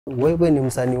Wewe ni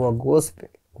msanii wa gospel,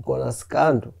 uko na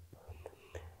scandal.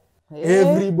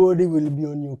 Everybody will be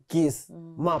on your case.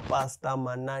 Mapasta,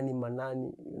 manani,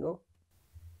 you know.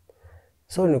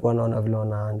 So nilikuwa naona vile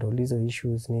wanahandle hizo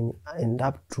issues nini, end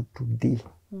up to today.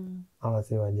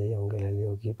 Hawase wajaiongelea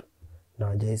hiyo kitu. Na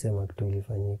wajaisema kitu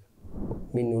ilifanyika.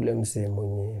 Mimi ni ule msee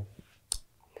mwenye,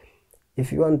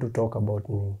 if you want to talk about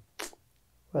me,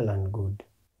 well and good.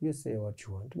 You say what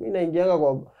you want. Mimi naingianga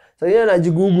kwa sasa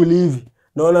najigoogle hivi.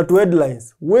 Naona tu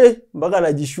headlines. Mpaka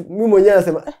najishu. Mimi mwenyewe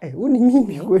nasema, huyu ni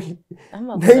mimi kweli.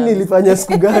 Na hii nilifanya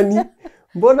siku gani?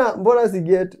 Mbona si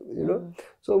get, you know?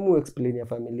 So mu explain ya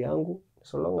familia yangu,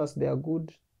 so long as they are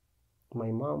good.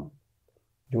 My mom,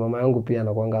 mama yangu pia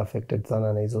anakuanga affected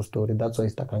sana na hizo story. That's why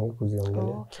sitakangi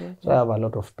kuziongelea. So I have a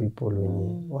lot of people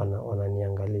wenye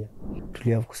wananiangalia.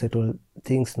 We have to settle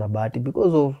things na Bahati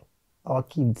because of our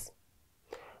kids.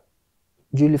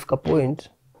 Julifika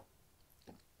point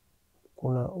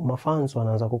kuna mafans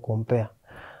wanaanza kucompare.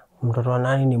 Mtoto wa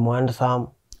nani ni handsome?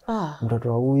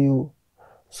 Mtoto wa huyu.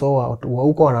 So wa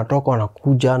huko wanatoka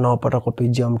wanakuja na wapata kwa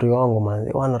page ya mtu wangu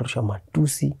manze. Wanarusha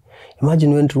matusi.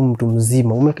 Imagine wewe mtu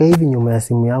mzima umekaa hivi nyuma ya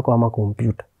simu yako ama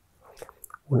kompyuta.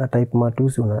 Una type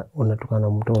matusi unatukana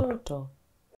mtoto.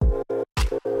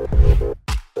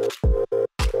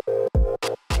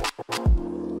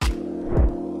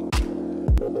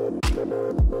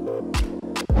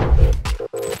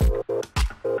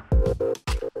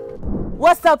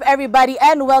 What's up everybody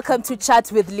and welcome to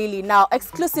Chat with Lily. Now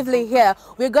exclusively here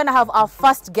we're gonna have our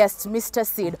first guest, Mr.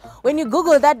 Sid. When you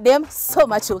Google that name, so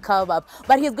much will come up.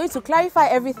 But he's going to clarify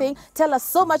everything, tell us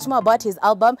so much more about his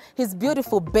album, his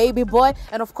beautiful baby boy,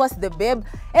 and of course the babe.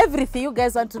 Everything you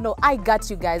guys want to know, I got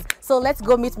you guys. So let's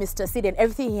go meet Mr. Sid and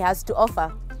everything he has to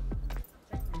offer.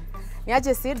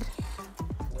 Niaje Sid?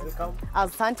 Welcome.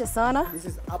 Asante sana. This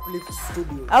is Uplift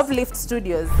Studios. Uplift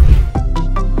Studios.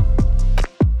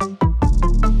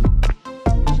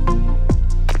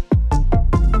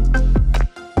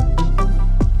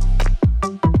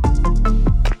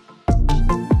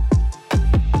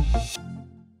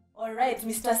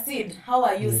 Mr. Sid, how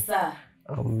are you, sir?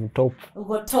 I'm top.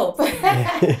 Uko top.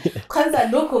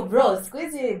 Kwanza loko bro,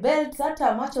 squeeze belt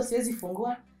hata macho siwezi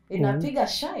fungua. Inapiga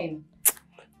shine.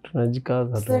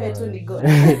 Tunajikaza. Sema tu ni good.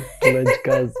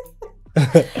 Tunajikaza.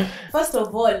 First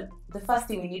of all, the first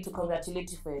thing we need to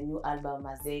congratulate you for your new album,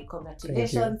 Mazee.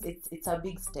 Congratulations. It's a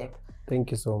big step.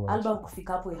 Thank you so much. Album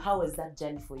kufika hapo, how was that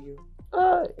journey for you?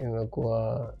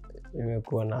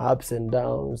 Imekuwa na ups and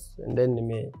downs, and then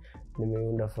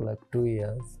nimeunda for like 2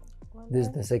 years. This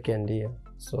is the second year,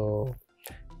 so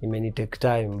it take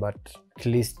time, but at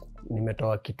least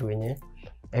nimetoa kitu wenye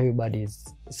everybody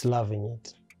is loving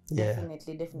it. Yeah.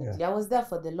 Definitely. Yeah. I was there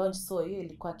for the launch, so you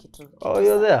ilikuwa kitu. Oh,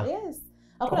 you're there? Yes.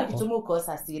 Hakuna kitu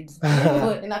mkosa Sid.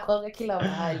 Inakuanga kila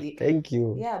mahali. Thank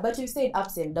you. Yeah, but you said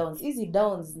ups and downs. Easy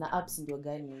downs na ups ndio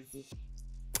gani hizi?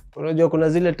 Unajua kuna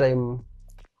zile time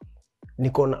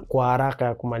niko kwa haraka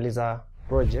ya kumaliza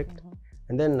project.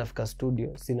 And then nafika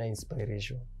studio, sina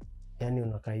inspiration. Yani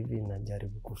unakaa hivi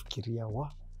najaribu kufikiria,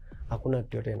 hakuna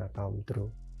kitu yote ina come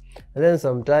through. And then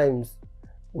sometimes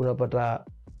unapata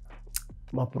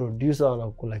maproducer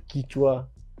wanakula kichwa,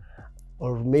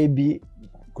 or maybe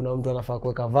kuna mtu anafaa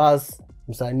kuweka verse,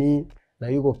 msanii na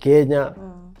yuko Kenya.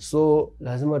 So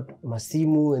lazima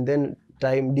masimu, and then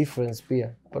time difference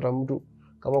pia. Pata mtu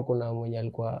kama kuna mwenye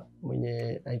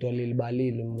anaitwa Lily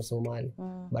Aiysha Msomali,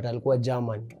 but alikuwa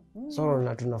German. So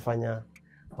na tunafanya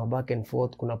back and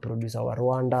forth, kuna producer wa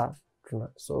Rwanda,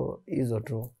 so hizo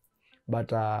tu.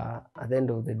 But at the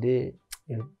end of the day,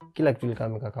 kila kitu ika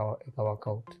work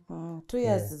out. 2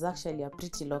 years is actually a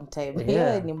pretty long time.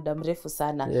 Yeah. Ni muda mrefu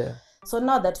sana. Yeah. So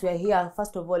now that we are here,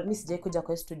 first of all, mimi sijai kuja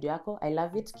kwa studio yako. I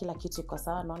love it. Kila kitu iko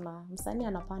sawa, naona msanii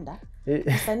anapanda.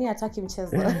 Msanii hataki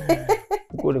mchezo.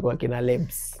 Kuna kwa kina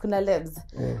labs. Kuna labs.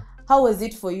 Yeah. How was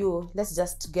it for you? Let's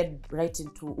just get right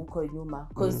into uko nyuma,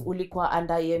 because ulikuwa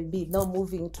under EMB, now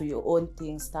moving to your own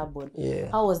thing, Stubborn.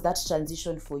 Yeah. How was that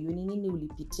transition for you? Ni nini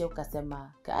ulipitia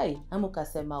ukasema kai ama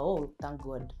ukasema oh thank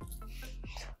God?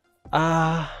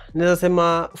 Naweza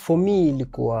sema for me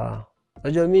ilikuwa,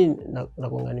 unajua mimi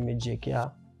nakuanga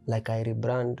nimejiwekea like I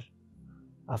rebrand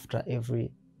after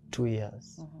every 2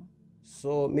 years.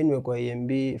 So mimi nimekuwa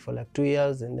EMB for like 2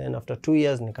 years, and then after 2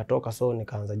 years nikatoka, so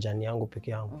nikaanza journey yangu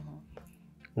peke yangu.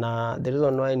 Na the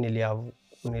reason why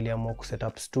niliamua ku set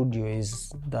up studio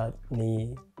is that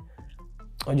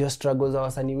unajua struggles za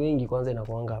wasanii wengi, kwanza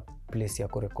inakuanga place ya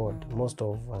kurecord. Most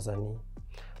of wasanii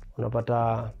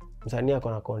unapata msanii ako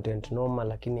na content normal,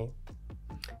 lakini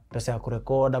pesa ya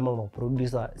kurecord ama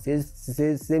producer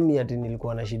semi ati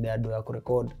nilikuwa na shida ya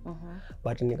kurecord.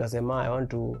 But nikasema I want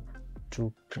to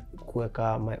to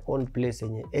kuweka my own place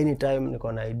yenye anytime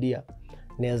niko na idea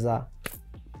naweza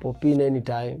pop in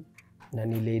anytime na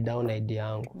ni lay down idea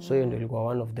yangu. So hiyo ndio ilikuwa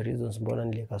one of the reasons mbona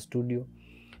niliweka studio.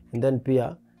 And then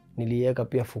pia niliweka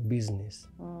pia for business.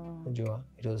 Unajua,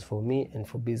 it was for me and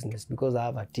for business because I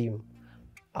have a team.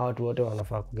 Watu wote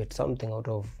wanafaa ku get something out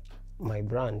of my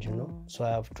brand, you know. So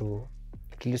I have to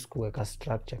at least kuweka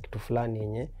structure kitu fulani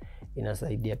yenye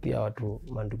inasaidia pia watu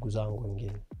mandugu zangu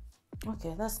wengine.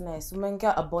 Okay, that's nice.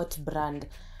 Umeongea about brand.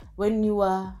 When you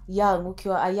were young,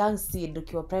 ukiwa a young seed,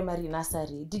 ukiwa primary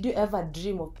nursery, did you ever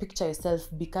dream of picture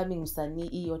yourself becoming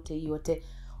msanii yote?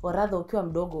 Or rather ukiwa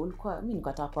mdogo ulikuwa mimi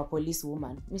nikataka kuwa police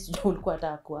woman. Mimi sijui ulikuwa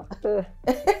nataka kuwa.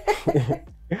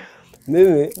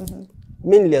 Mimi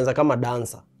nilianza kama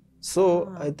dancer.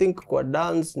 So I think kwa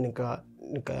dance nika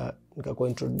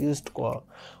introduced kwa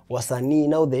wasanii.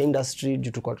 Now the industry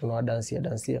juu tulikuwa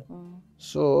tunadansia.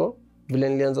 So vile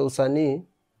nilianza usanii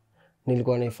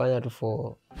nilikuwa naifanya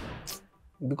tu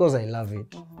because I love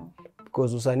it.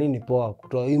 Because usanii ni poa,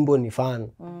 kutoa wimbo ni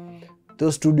fun.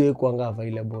 The studio ikuanga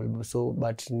available, so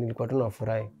but nilikuwa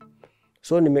tunafurahi.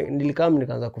 So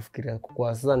nikaanza kufikiria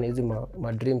kwa sasa na hizi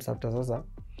ma dreams. After sasa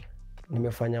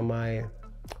nimefanya my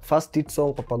first hit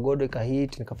song kwa Pagodo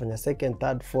ikahit, nikafanya second,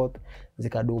 third, fourth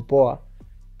zikadu poa.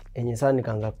 Enye sana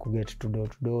nikaanza kuget to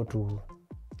do to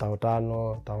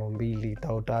 5,000, 2,000,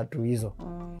 3,000 hizo.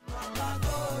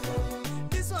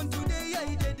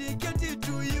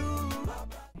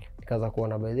 Nikaanza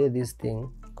kuona by this thing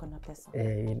kuna pesa.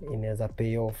 Inaweza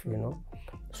pay off, you know.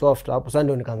 So after hapo sasa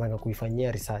ndio nikaanza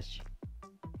kuifanyia research.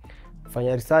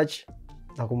 Fanya research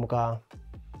nakumbuka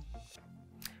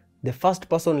the first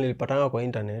person nilipatana kwa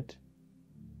internet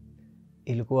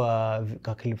ilikuwa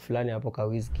ka clip fulani hapo ka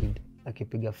Wizkid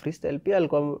akipiga freestyle. Pia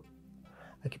alikuwa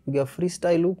akipiga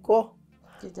freestyle huko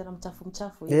kijana mchafu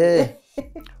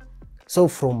So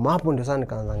from hapo ndio sana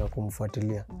nikaanza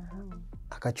kumfuatilia.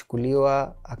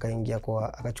 Akachukuliwa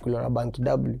akachukuliwa na Banki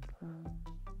W.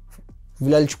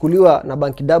 Vile alichukuliwa na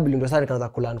Banki W ndio sana nikaanza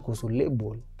kulearn kuhusu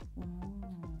label.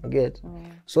 Get?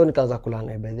 So nikaanza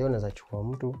kulearn by the way unaweza chukua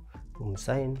mtu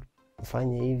umsign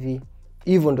ufanye hivi.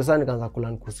 Hivyo ndio sana nikaanza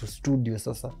kulearn kuhusu studio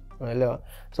sasa. Unaelewa?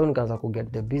 So nikaanza ku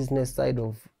get the business side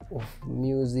of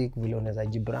music, vile unaweza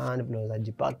jibrand, vile unaweza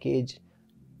jipackage.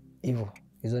 Hivyo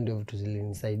hizo ndio vitu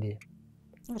zilinisaidia.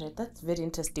 Alright, that's very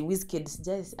interesting. Wizkid,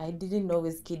 I didn't know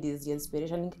Wizkid is your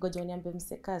inspiration. Ningoja niambie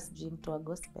msekas juu mtu wa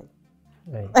gospel.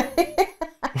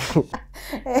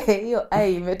 Hiyo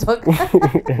imetoka.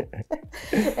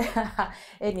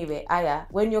 Anyway, Aya,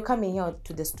 when you're coming here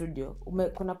to the studio,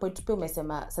 kuna point pia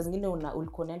umesema saa zingine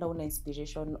ulikuwa unaenda una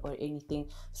inspiration or anything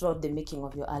throughout the making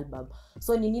of your album.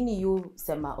 So ni nini you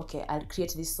sema, okay, I'll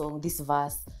create this song, this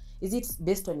verse. Is it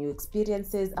based on your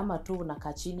experiences ama tu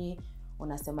unakaa chini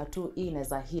unasema tu hii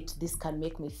inaweza hit, this can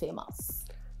make me famous?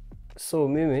 So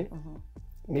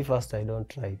me first I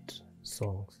don't write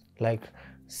songs. Like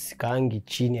sikaangi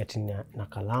chini ati na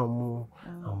kalamu.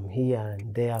 I'm here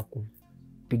and there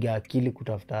kupiga akili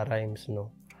kutafuta rhymes,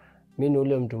 no. Mimi ni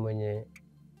ule mtu mwenye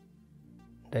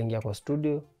ndaingia kwa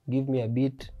studio, give me a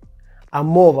beat. I'm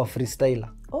more of a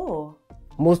freestyler.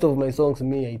 Most of my songs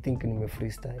I think nime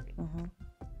freestyle.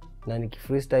 Na niki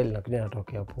freestyle na kile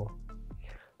natokea poa.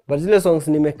 But zile songs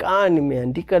nimekaa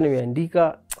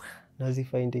nimeandika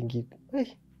nazifinding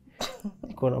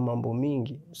iko na mambo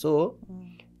mingi. So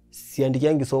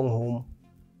siandikiangi song home,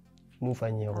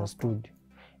 mufanyia kwa studio.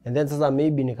 And then sasa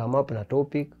maybe ni come up na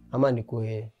topic ama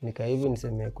nika hivi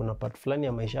niseme kuna part fulani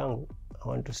ya maisha yangu I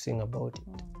want to sing about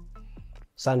it.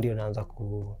 Sasa ndio naanza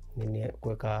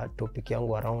kuweka topic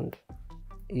yangu around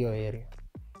hiyo area.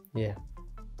 Yeah.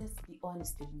 Let's be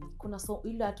honest with me. Kuna song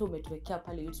ile hata umetuwekea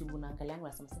pale YouTube unaangalia yangu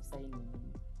nasema sasa hii ni.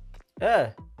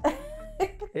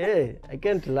 I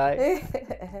can't lie.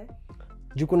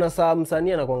 Juu kuna saa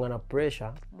msanii anakuanga na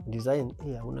pressure design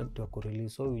hauna kitu ya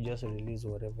kurelease, so you just release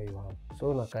whatever you have. So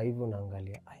unakaa hivyo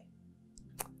unaangalia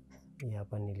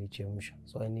hapa nilichemsha,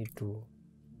 so I need to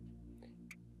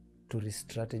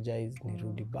re-strategize,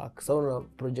 nirudi back. So una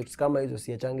projects kama hizo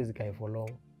siachangi zikae for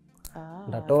long.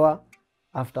 Ndatoa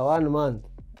after 1 month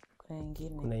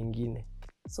kuna ingine.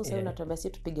 So sasa unatuambia sisi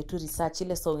tupige tu research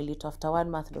ile song ilito after 1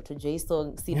 month ndio tujue hii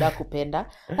song sida kupenda.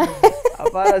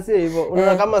 Hapana, si hivyo.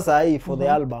 Unaona kama saa hii for the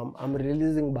album I'm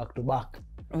releasing back to back.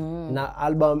 Na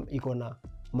album iko na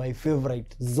my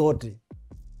favorite zote.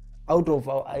 Out of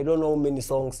I don't know how many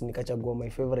songs nikachagua my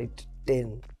favorite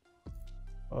 10.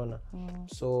 Ona.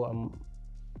 So I'm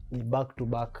back to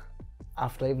back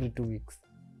after every 2 weeks.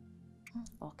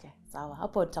 Okay, sawa.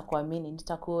 Hapo nitakuamini,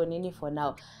 nitakuonini for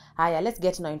now. Haya, let's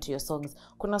get now into your songs.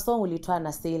 Kuna song ulitoa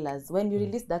na Sailors. When you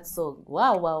released that song,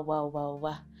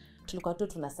 wow. tulikuwa tu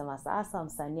tunasema sasa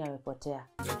msanii amepotea.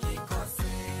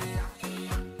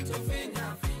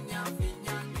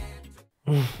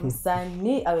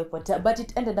 Msanii amepotea, but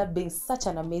it ended up being such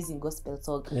an amazing gospel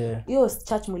song. Hiyo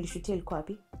church mlishutia ilikuwa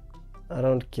wapi?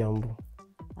 Around Kiambu.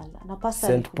 Na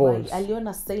pastor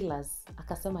aliona sailors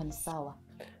akasema ni sawa.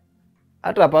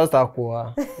 Hata pastor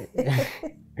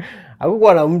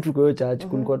hakuwa na mtu kwa hiyo church,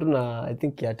 kulikuwa tu na I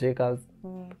think caretakers.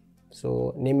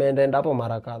 So nimeenda hapo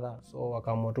mara kadhaa, so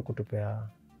wakaamua tu kutupea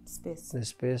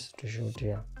space to shoot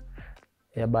here.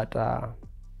 Yeah, but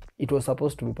it was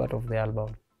supposed to be part of the album,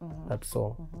 that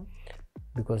song.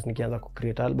 Because nikianza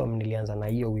ku-create album nilianza na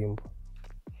hiyo wimbo.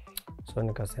 So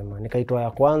nikasema, nikaitoa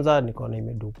ya kwanza, nikaona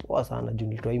imedupoa sana, juu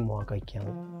nilitoa hii mwaka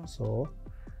ikianza. So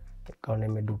nikaona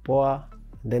imedupoa,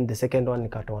 then the second one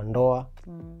nikatoa ndoa.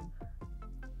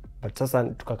 But sasa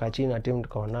tukakaa chini na team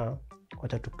tukaona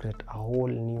wacha to create a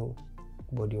whole new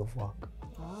body of work.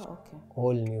 Okay.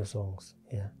 All new songs.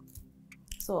 Yeah.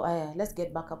 So let's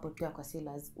get back up with kwa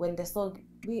Sailors. When the song,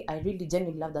 I really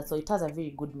genuinely love that song. It has a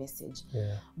very good message.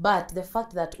 Yeah. But the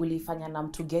fact that ulifanya na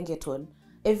mtu gengeton,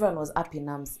 everyone was up in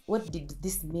arms. What did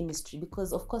this ministry?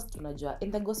 Because of course tunajua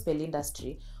in the gospel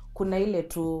industry kuna ile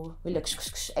tu ile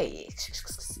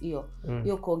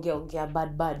hiyo kuongea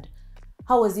bad.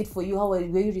 How was it for you? How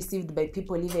were you received by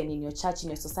people even in your church, in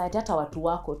your society? Hata watu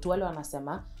wako tu wale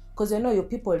wanasema, because you know your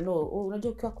people know,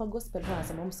 unajua ukiwa kwa gospel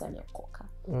wanasema msanii akoka.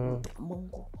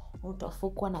 Mungu,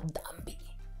 utafukwa na dhambi.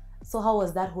 So how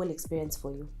was that whole experience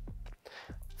for you?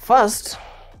 First,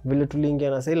 vile tuliingia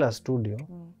na Sailor Studio,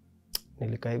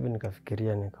 nilikaa hivi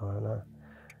nikafikiria nikaona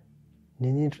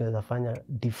nini tunaweza fanya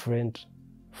different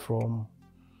from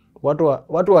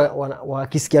watu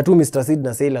wakisikia tu Mr. Sid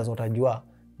na Sailors watajua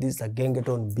this is a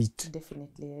gengeton beat.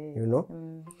 Definitely. You know?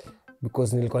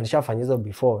 Because nilikuwa nishafanya hizo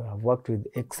before. I've worked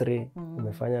with X-Ray,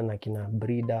 nimefanya na kina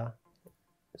Breeder.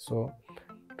 So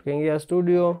tukaingia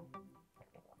studio,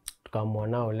 tukaamua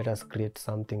now let us create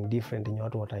something different yenye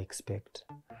watu wata expect.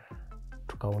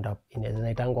 Tukaunda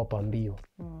inaitangwa pambio.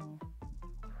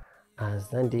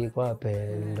 Asante kwa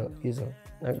pendo hizo.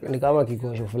 Ni kama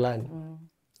kikosho fulani.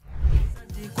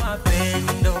 Kwa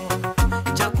pendo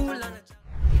chakula.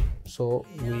 So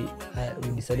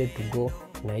we decided to go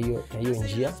na hiyo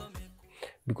njia,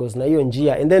 because na hiyo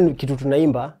njia, and then kitu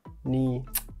tunaimba ni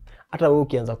hata wewe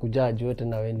ukianza kujudge wewe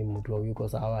tena wewe ni mtu yuko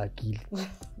sawa akili.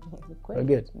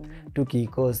 Forget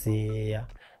tukikosea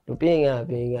tupinga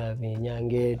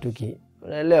vinyange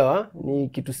unaelewa, ni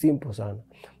kitu simple sana.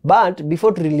 But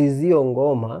before to release hiyo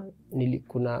ngoma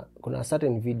kuna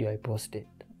certain video I posted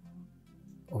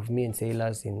of me and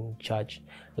Sailors in church,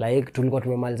 like tulikuwa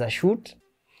tumemaliza shoot,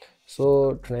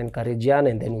 so tuna encourageana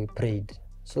and then we prayed.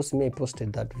 So Simi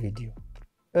posted that video.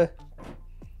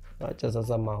 Acha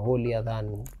sasa maholier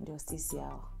than ndio sisi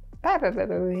hao.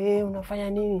 Unafanya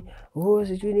nini?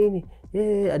 Sijui nini.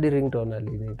 Hadi ringtone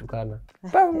alinitukana.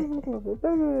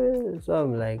 So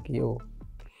I'm like, yo,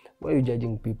 why you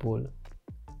judging people?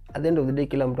 At the end of the day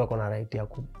kila mtu akona right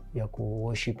ya ku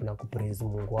worship na ku praise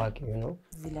Mungu wake, you know?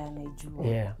 Vile anajua.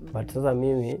 Yeah, but sasa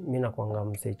mimi nakuanga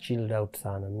mse chilled out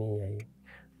sana mimi.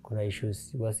 Kuna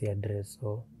issues wasi address,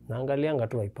 so naangalianga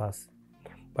tu I pass.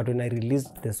 But when I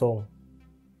released the song,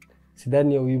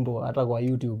 sidhani ya wimbo hata kwa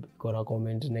YouTube kuna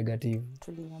comment negative.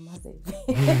 Tulinyamaza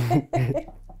hivi.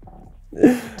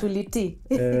 Tuliti.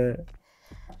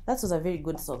 That was a very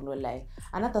good song, no lie.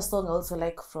 Another song I also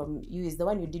like from you is the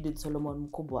one you did with Solomon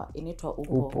Mkubwa, inaitwa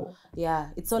Upo.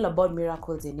 Yeah, it's all about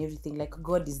miracles and everything. Like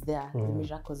God is there, the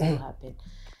miracles will happen.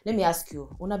 Let me ask you,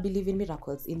 una believe in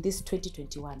miracles in this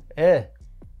 2021?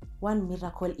 One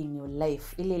miracle in your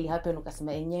life ile ili happen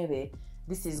ukasema enyewe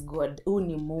this is God,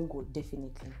 ni Mungu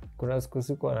definitely. Kuna siku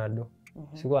sikuwa na do,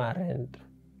 sikuwa na rent,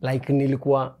 like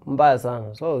nilikuwa mbaya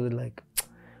sana, so I was like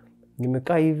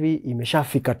nimekaa hivi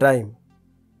imeshafika time,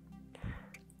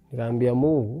 nikaambia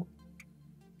Mungu,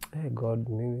 God,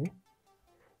 mimi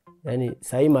yani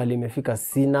sasa mali imefika,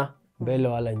 sina mbele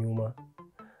wala nyuma,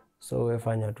 so wewe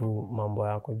fanya tu mambo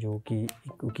yako juu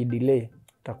ukidelay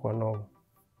itakuwa noma.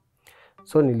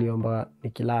 So niliomba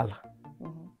nikilala.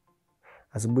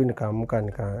 Asubuhi nikaamka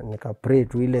nika pray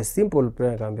tu ile simple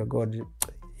prayer, nikamwambia God,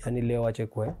 yani leo ache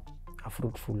kwa a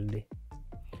fruitful day.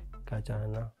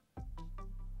 Kachana.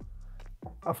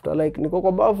 After like niko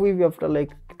kwa bafu hivi, after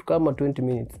like kama 20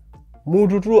 minutes.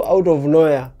 Mtu tu out of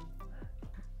nowhere.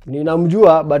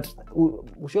 Ninamjua but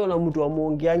ushaona mtu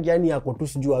amuongeangi yani yako tu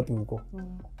sijui wapi huko.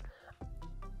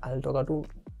 Alitoka tu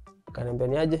kaniambia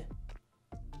ni aje?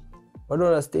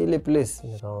 Bado na stay ile place,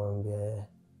 nikamwambia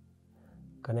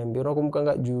kaniambia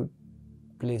unakumkanga juu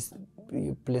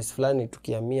place fulani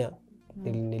tukihamia,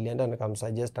 nilienda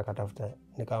nikamsuggest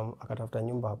akatafuta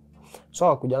nyumba hapo. So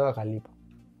akujanga kalipa.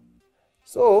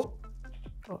 So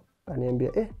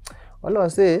kaniambia wale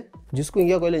wasee jisiku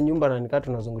ingia kwa ile nyumba na nikaa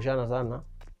tunazungushana sana.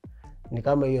 Ni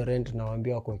kama hiyo rent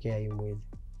nawaambia wakuwekea hii mwezi.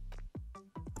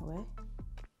 We?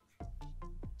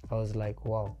 I was like,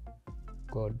 wow,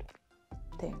 God.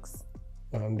 Thanks.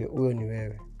 Naambia huyo ni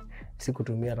wewe.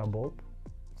 Sikutumia rabob,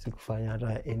 sikufanya hata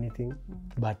anything,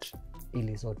 but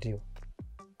ilisotiwa,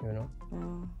 you know.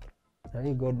 Na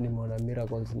hii God nimeona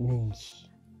miracles mingi.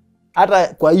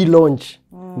 Hata kwa hii launch,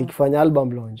 nikifanya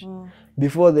album launch,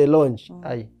 before the launch,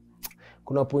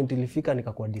 kuna point ilifika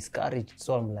nikakuwa discouraged,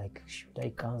 so I'm like, should I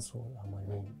cancel ama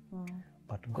nini?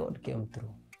 But God came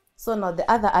through. So now the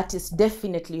other artist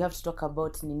definitely you have to talk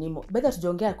about ni Nimo. Better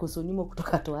tujiongea kuhusu Nimo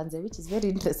kutoka tuanze, which is very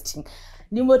interesting.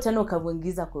 Nimo tena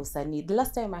ukamuingiza kwa usanii. The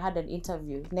last time I had an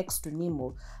interview next to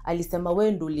Nimo, alisema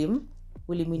wewe ndo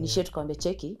uliminitiate kwamba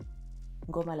cheki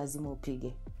ngoma lazima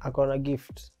upige. Akona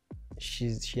gift.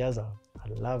 She has a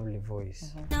lovely voice.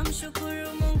 Namshukuru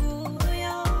Mungu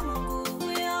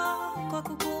kwa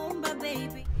kukuumba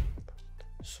baby.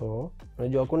 So,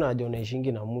 unajua kuna haja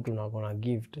unaishingi na mtu na akona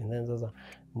gift. And then sasa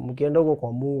mkienda huko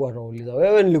kwa Mungu atauliza,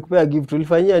 wewe nilikupea gift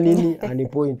ulifanyia nini? Ani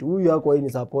point. Huyu yako hii ni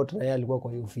support na yeye alikuwa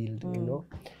kwa hiyo field, you know.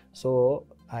 So,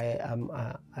 I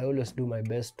always do my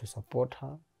best to support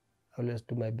her. I always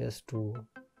do my best to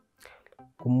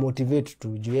motivate to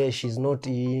juu she's not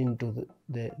into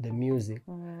the music.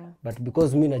 But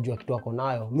because mimi najua kitu ako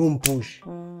nayo, mimi mpush.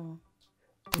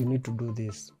 You need to do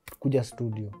this. Kuja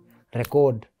studio,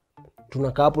 record.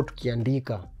 Tunakaa hapo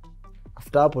tukiandika.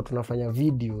 After hapo tunafanya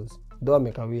videos. Though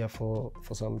amekawia for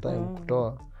some time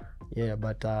kutoa. Yeah,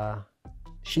 but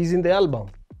she's in the album.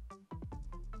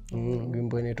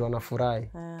 Wimbo inaitwa Nafurahi.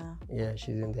 Yeah,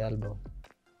 she's in the album.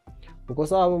 Uko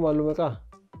sawa hapo malumeka?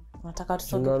 Nataka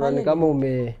tusonge pale. Ni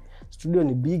kama studio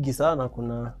ni bigi sana,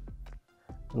 kuna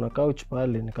couch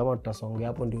pale, ni kama tutasongea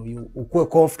hapo ndio ukue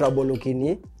comfortable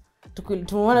ukini.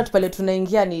 Tumeona tu pale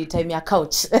tunaingia ni time ya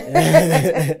couch.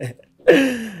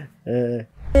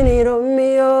 Ni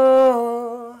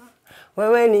Romeo,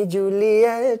 wewe ni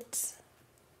Juliet.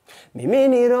 Mimi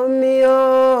ni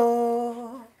Romeo,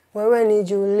 wewe ni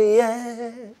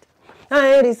Juliet.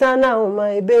 Aheri sana oh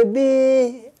my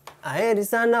baby. Aheri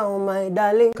sana oh my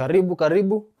darling.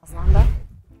 Karibu.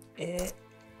 Asante.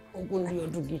 Huko ndio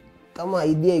tuki kama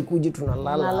idea ikuje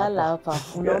tunalala hapa.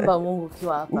 Unaomba Mungu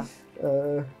ukiwa hapa.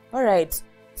 Alright.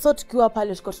 So tukiwa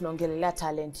pale tuko tunaongelelea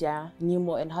talent ya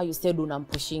Nimo and how you said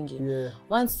unampushingi. Yeah.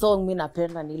 One song mimi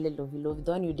napenda ni ile Love,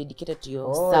 the one you dedicated to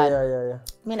your son. Yeah.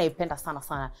 Mimi naipenda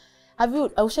sana. Have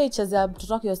you ushaichezea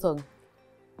mtoto wako hiyo song?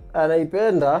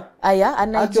 Anaipenda.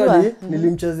 Anajua. Actually,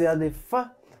 nilimchezea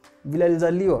vile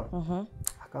alizaliwa.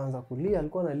 Akaanza kulia,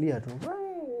 alikuwa analia tu.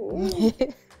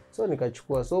 So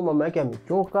nikachukua. So mama yake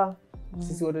amechoka.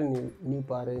 Sisi wote ni new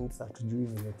parents, hatujui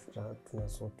vile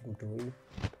tunasort mtu huyu.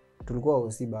 Tulikuwa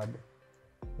hosi bado.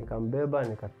 Nikambeba,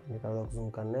 nikaanza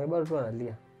kuzunguka naye bado tu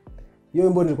analia. Hiyo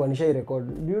wimbo nilikuwa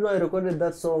record. Do you know I recorded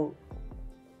that song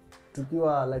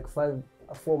tukiwa like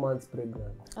 4 months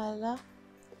pregnant. Ala.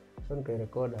 So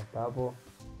nikarecord hapo.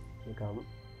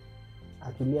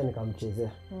 Akilia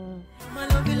nikamchezea.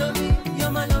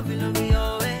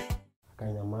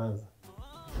 Akanyamaza.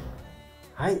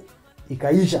 Hai,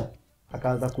 ikaisha.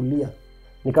 Akaanza kulia.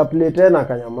 Nikaplay tena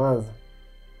akanyamaza.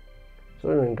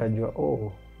 So nikajua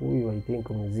huyu I think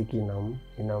muziki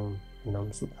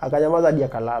inamsuta. Akanyamaza hadi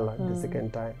akalala the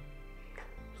second time.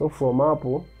 So from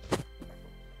hapo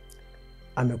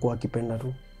amekuwa akipenda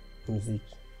tu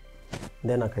muziki.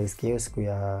 Then akaisikia hiyo siku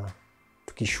ya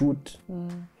tukishoot.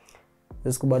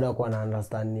 Siku baada ya kuwa na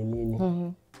understand ni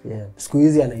nini. Yeah, siku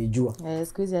hizi anaijua.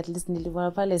 Siku hizi at least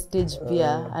nilivyoona pale stage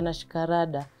pia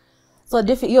anashikarada. So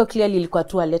hiyo clearly ilikuwa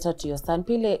tu a letter to your son.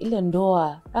 Pile ile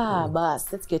ndoa.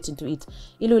 Bas, let's get into it.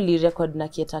 Ile ulirecord na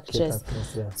Kieta Actress.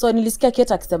 Yeah. So nilisikia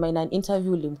Kieta akisema in an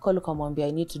interview ulimcall ukamwambia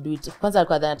I need to do it. Kwanza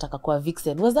alikuwa anataka kuwa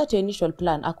vixen. Was that your initial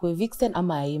plan? Akuwe vixen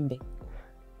ama aimbe?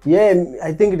 Yeah,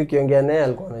 I think nikiongea naye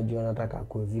alikuwa anajua anataka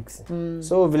akuwe vixen.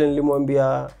 So vile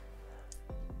nilimwambia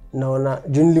naona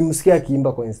juu nilimsikia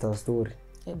akiimba kwa Insta story.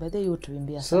 Baada hiyo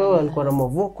tuimbia sana. So alikuwa na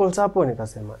vocals hapo,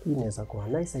 nikasema hii inaweza kuwa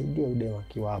nice idea udem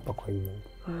akiwa hapa kwa hiyo.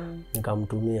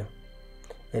 Nikamtumia.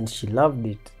 And she loved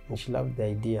it. And she loved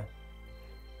the idea.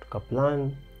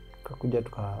 Tukaplan, tukakuja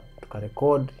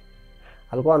tukarecord.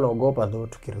 Alikuwa anaogopa though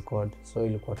tukirecord. So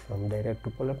ilikuwa tunamdirect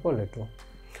pole tu.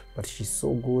 But she's so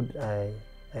good.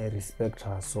 I respect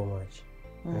her so much.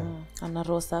 Ana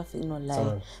roho safi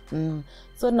lie.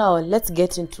 So now let's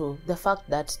get into the fact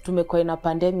that tumekuwa in a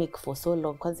pandemic for so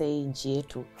long. Kwanza hii nchi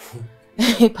yetu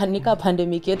panika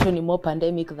pandemic yetu ni more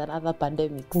pandemic than other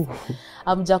pandemics.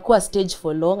 Hamjakuwa stage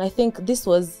for long. I think this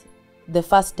was the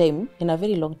first time in a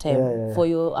very long time for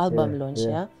your album launch,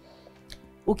 yeah?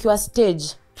 Ukiwa stage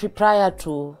prior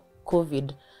to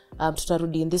COVID,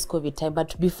 tutarudi in this COVID time,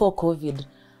 but before COVID,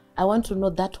 I want to know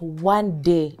that one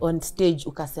day on stage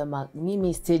ukasema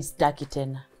mimi stage staki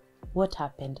tena. What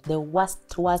happened? The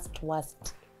worst.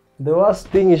 The worst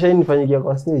thing ishainifanyikia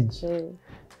kwa stage.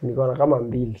 Niko na kama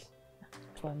 2.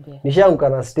 Tuambie. Nishaanguka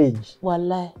na stage.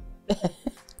 Wallahi.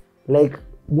 Like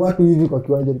watu hivi kwa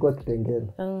kiwanja ilikuwa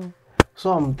Kitengela.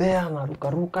 So I'm there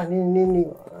naruka nini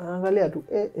angalia tu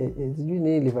sijui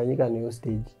nini ilifanyika ni hiyo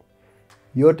stage.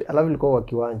 Yote alafu ilikuwa kwa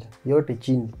kiwanja, yote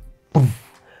chini.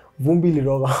 Vumbi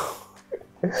liroga.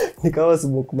 Nikawa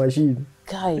smoke machine.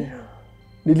 Kai.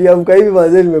 Niliamka hivi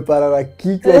mazee nimeparara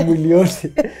kichwa mwili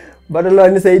yote. Badala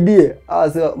nisaidie,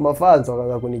 sasa mafans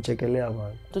wakaanza kunichekelea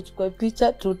bwana. Tuchukue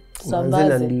picha tusambaze.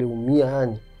 Mazee niliumia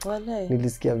yani. Wallahi.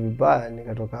 Nilisikia vibaya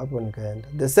nikatoka hapo nikaenda.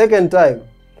 The second time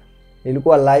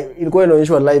ilikuwa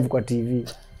inaonyeshwa live kwa TV.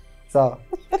 Sawa.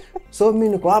 So mimi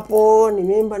niko hapo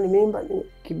nimeimba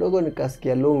kidogo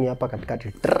nikasikia longi hapa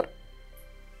katikati.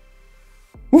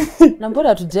 Na mbona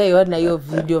hatujaiona hiyo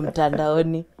video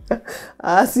mtandaoni?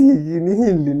 Si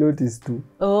nili notice tu.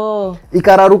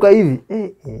 Ikararuka hivi.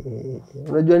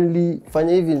 Unajua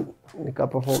nilifanya hivi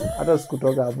nikaperform hata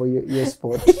sikutoka hapo hiyo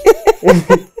spot.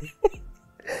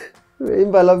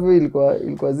 Imba lavu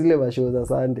ilikuwa zile mashow za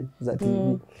Sunday za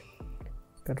TV.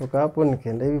 Katoka hapo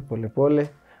nikaenda hivi polepole.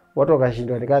 Watu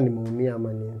wakashindwa nikaa nimeumia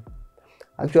ama nini.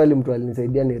 Actually mtu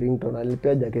alinisaidia ni ringtone,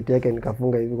 alipea jacket yake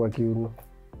nikafunga hivi kwa kiuno.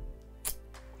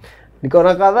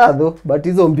 Nikaona kadhaa though, but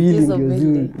hizo 2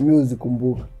 ndio music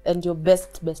kumbuka. And your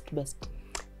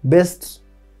best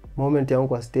moment yangu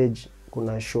kwa stage,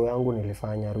 kuna show yangu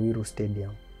nilifanya Ruiru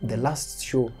Stadium. The last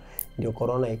show ndio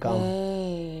corona ikama.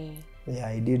 Yeah,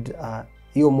 I did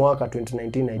hiyo mwaka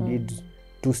 2019 I did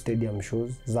 2 stadium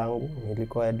shows zangu,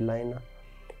 nilikuwa headliner.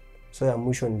 So ya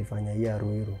mwisho nilifanya ya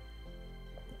Ruiru.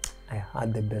 I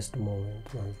had the best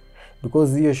moment man.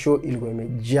 Because hiyo show ilikuwa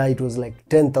imejaa, it was like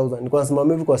 10,000. Nilikuwa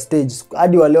nasimama hivi kwa stage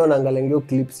hadi waleo naangalia hiyo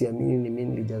clips ya mimi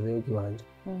nilijaza hiyo kiwanja.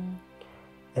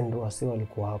 And wase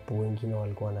walikuwa hapo, wengine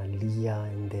walikuwa wanalia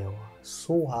and they were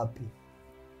so happy.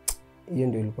 Hiyo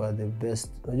ndio ilikuwa the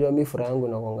best. Unajua mimi furaha yangu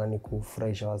inakuanga ni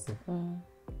kufurahisha wase.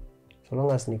 So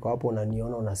long as niko hapo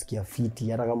unaniona unasikia fiti,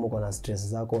 hata kama uko na stress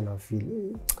zako una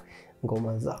feel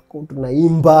ngoma zako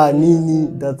tunaimba nini,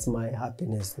 that's my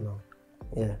happiness now.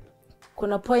 Yeah.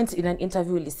 Kuna point in an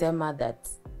interview ulisema that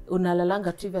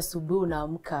unalalanga tu hivi asubuhi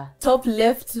unaamka top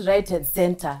left right and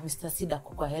center Mr. Sida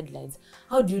kwa headlines.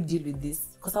 How do you deal with this?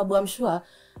 Kwa sababu I'm sure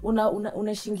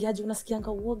unashingiaje,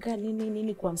 unasikianga uoga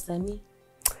nini kwa msanii?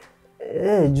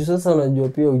 Juu sasa unajua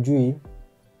pia ujui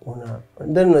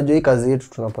then unajua hii kazi yetu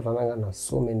tunapatananga na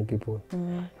so many people.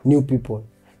 New people.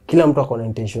 Kila mtu ako na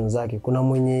intentions zake. Kuna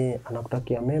mwenye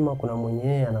anakutakia mema, kuna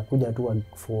mwenye anakuja tu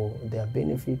for their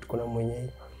benefit, kuna mwenye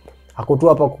ako tu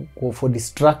hapa for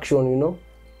distraction, you know.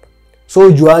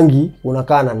 So juangi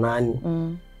unakaa na nani?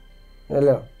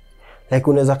 Unaelewa? Like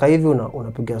unaweza kaa hivi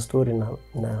unapiga story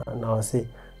na wase.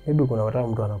 Maybe kuna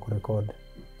mtu anakurecord.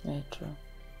 True.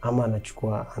 Ama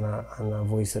anachukua ana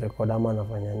voice record ama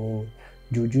anafanya nini?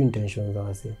 Juu intentions za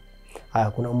wase.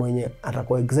 Kuna mwenye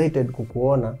atakuwa excited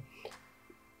kukuona.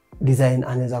 Design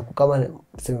anaweza kama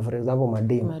for example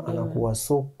madem anakuwa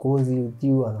so cozy with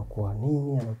you, anakuwa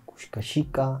nini,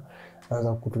 anakushikashika,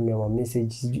 anaanza kutumia ma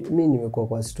message. Mimi nimekuwa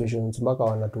kwa situations mpaka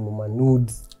wanatuma ma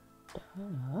nudes.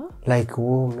 Like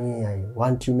me I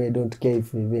want you, I don't care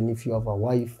even if you have a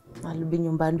wife. Alibi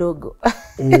nyumba ndogo.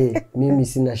 Mimi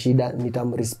sina shida,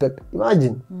 nitamrespect.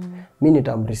 Imagine. Mimi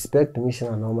nitamrespect, mimi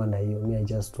sina noma na hiyo. I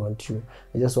just want you.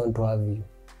 I just want to have you.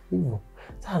 Hivyo.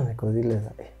 Sana niko zile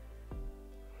za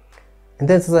and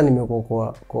then sasa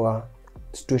nimekuwa kwa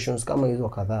situations kama hizo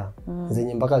kadhaa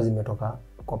zenye mpaka zimetoka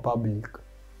kwa public.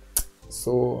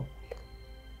 So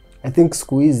I think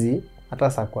siku hizi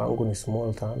hata saa kwangu ni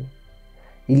small town.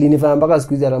 Ili nifanya mpaka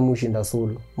siku hizi hata mushinda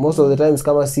solo. Most of the times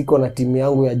kama siko na timu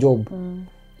yangu ya job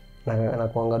na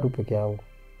kuanga tu peke yangu.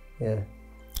 Yeah.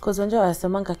 Kwa sababu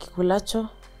wasemanga kikulacho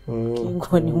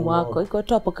kingoni mwako iko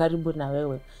tu hapo karibu na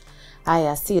wewe.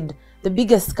 Aya Sid, the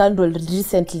biggest scandal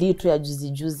recently tu ya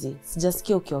juzi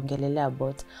sijasikia ukiongelelea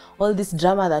about all this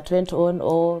drama that went on,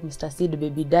 Mr. Sid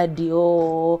baby daddy,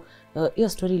 hiyo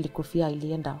story ilikufia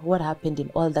ilienda. What happened in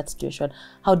all that situation?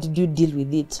 How did you deal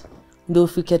with it? Ndio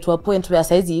ufike to a point where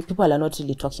saizi people are not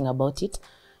really talking about it,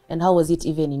 and how was it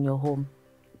even in your home?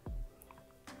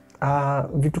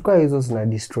 Vitu kama hizo zina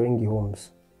destroying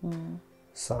homes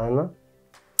sana.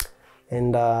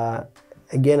 And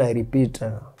again I repeat,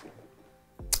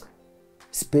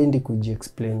 spendi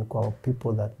kuji-explain kwa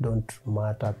people that don't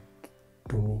matter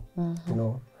to me. You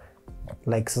know,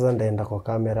 like sasa ndaenda kwa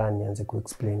kamera nianze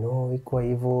kuexplain, iko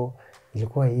hivyo,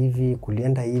 ilikuwa hivi,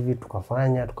 kulienda hivi,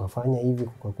 tukafanya hivi,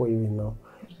 kukakuwa hivi. No,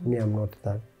 me I'm not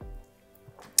that.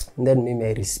 And then mimi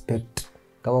I respect,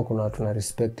 kama kuna watu na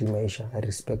respect maisha, I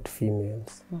respect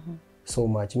females so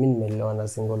much. Mimi nimelelewa na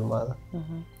single mother.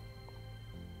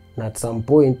 Na at some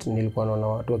point nilikuwa naona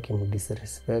watu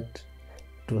wakimdisrespect.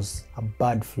 It was a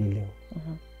bad feeling.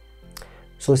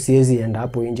 So siwezi end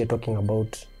hapo nje talking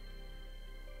about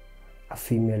a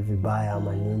female vibaya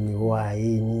ama nini, why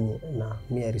nini. Na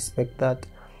me I respect that,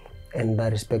 and I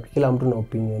respect kila mtu na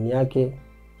opinion yake,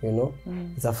 you know.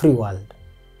 It's a free world.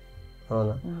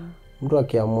 Unaona? Mtu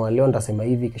akiamua leo nitasema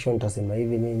hivi, kesho nitasema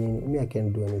hivi, nini, me I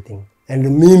can do anything. And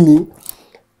mimi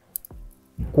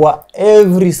kwa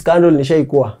every scandal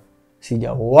nishaikuwa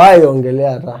sijawahi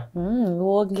ongelea hata.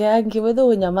 Uongeangi wewe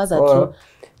unyamaza tu.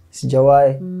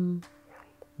 Sijawahi.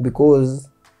 Because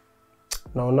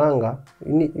naonanga,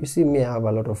 you see me, I have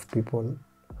a lot of people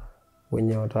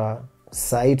wenye wata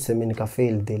side sema nika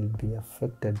fail, they'll be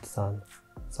affected sana.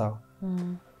 Sawa.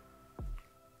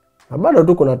 Na bado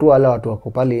tu kuna tu wale watu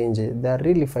wako pale nje, they are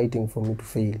really fighting for me to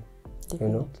fail. Definitely. You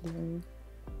know.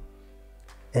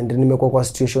 And nimekuwa kwa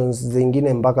situations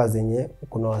zingine mpaka zenye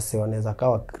kuna wase wanaweza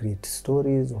kawa create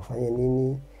stories, wafanye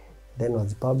nini, then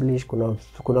wazipublish.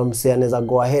 Kuna mse anaweza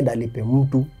go ahead alipe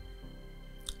mtu.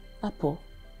 Hapo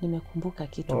nimekumbuka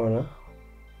kitu.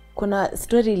 Kuna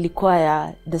story ilikuwa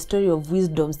ya the story of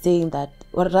Wisdom saying that,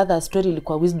 or rather story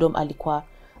ilikuwa Wisdom alikuwa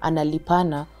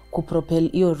analipana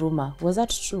kupropel hiyo rumor. Was that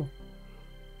true?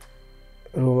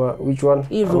 Rumor, which one?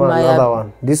 Another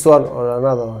one. This one or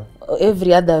another one?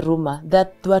 Every other rumor. There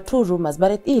were two rumors,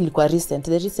 but hii ilikuwa recent.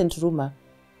 The recent rumor.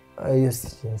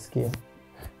 Yes.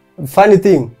 Funny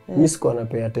thing, mimi siko na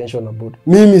pay attention about.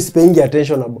 Mimi sipengi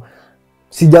attention about.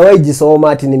 Sijawahi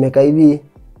jisoma ati nimekaa hivi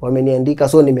wameniandika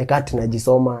so nimekati na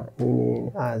jisoma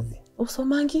nini azi.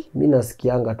 Usomangi? Mimi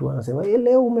nasikianga tu anasema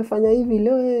leo umefanya hivi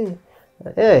leo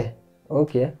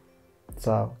okay.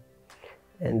 Sawa.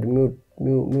 And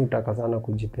mimi utaka sana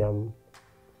kujipea.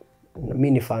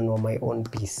 Mimi ni fan of my own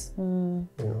peace. You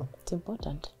know? It's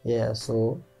important. Yeah,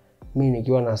 so mimi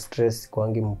nikiwa na stress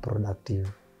kwangi productive.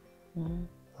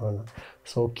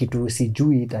 So kitu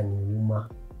sijui itaniuma.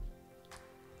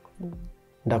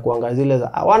 Ndakuanga zile za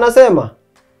wanasema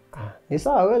ni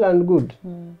sawa, well and good.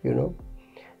 You know.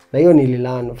 Na hiyo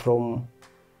nililearn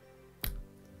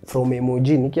from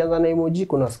emoji. Nikianza na emoji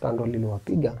kuna scandal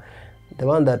iliwapiga. The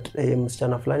one that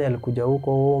msichana fulani alikuja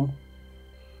huko home.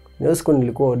 Niyo siku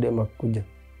nilikuwa odema kuja.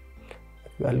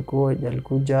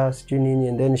 Alikuja sijui nini,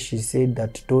 and then she said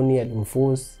that Tony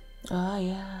alimforce.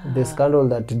 Yeah. The scandal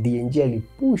that DNG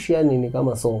alipush yani ni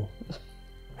kama song.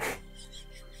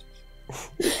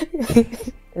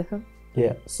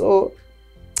 Yeah, so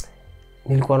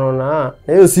nilikuwa naona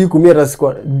na hiyo siku mimi hata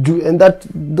sikuwa, and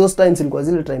those times ilikuwa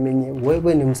zile time yenye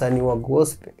wewe ni msanii wa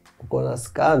gospel uko na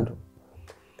scandal.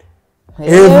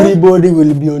 Everybody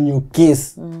will be on your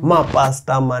case.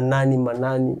 Mapasta manani,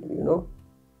 you know.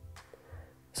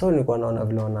 So nilikuwa naona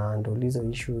vile wana handle hizo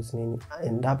issues nini,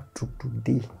 and up to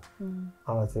today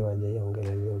hawase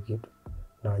wajaiongelea hiyo kitu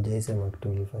na wajaisema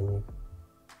kitu ilifanyika.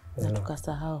 Na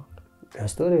tukasahau. The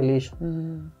story iliisha.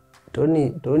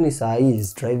 Tony sahi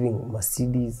is driving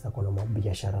Mercedes, akona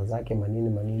mabiashara zake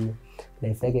manini,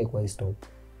 life yake kwa stop.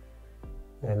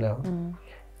 Unaelewa?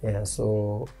 Yeah,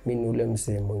 so mimi ule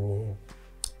msee mwenye,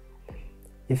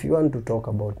 if you want to talk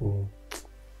about me,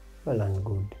 well and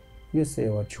good, you say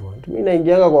what you want. Mimi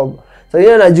naingianga kwa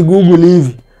sasa najigoogle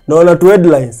hivi naona tu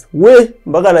headlines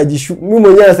mpaka najishu mimi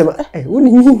mwenyewe nasema huu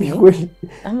ni mimi kweli,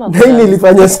 na hii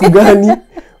nilifanya siku gani,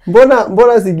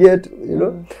 mbona si get, you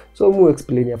know. So mu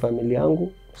explain ya family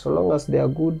yangu, so long as they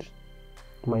are good.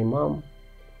 My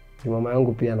mama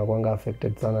yangu pia anakuanga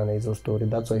affected sana na hizo story,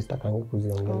 that's why sitakangi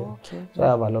kuziongelea. So I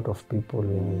have a lot of people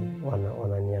wenye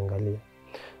wananiangalia.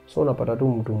 So unapata tu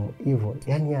mtu hivyo,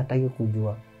 yani hataki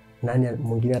kujua nani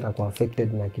mwingine atakuwa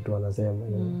affected na kitu anasema.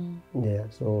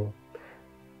 Yeah, so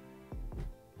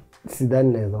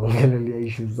sidhani naweza ongelea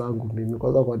issues zangu mimi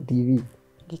kwanza kwa TV.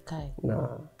 Gikae. Na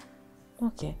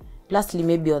okay. Lastly,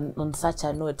 maybe on such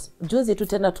a note, juzi tu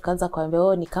tena tukaanza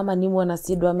kuambia ni kama Nimo na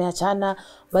Sid wameachana,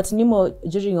 but Nimo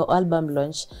during your album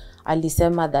launch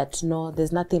alisema that no,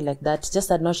 there's nothing like that, just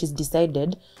that now she's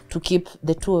decided to keep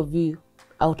the two of you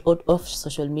out of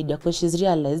social media because she's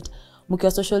realized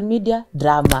mkiwa social media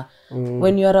drama,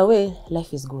 when you are away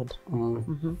life is good.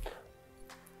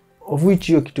 Of which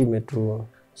hiyo kitu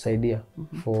imetusaidia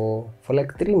for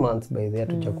like 3 months by the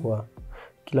tujakuwa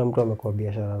kila mtu amekuwa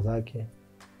biashara zake.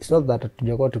 It's not that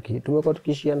tumekuwa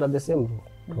tukiishi under the same roof.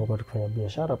 Tumekuwa tukifanya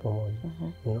biashara pamoja,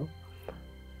 you know.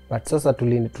 But sasa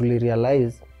tuli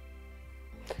realize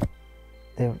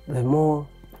the more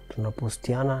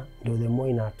tunapostiana ndio the more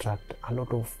ina attract a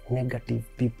lot of negative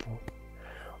people.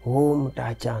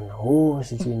 Mtaachana,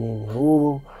 sijui nini,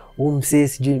 msee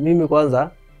sijui. Mimi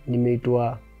kwanza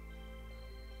nimeitwa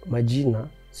majina,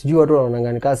 sijui watu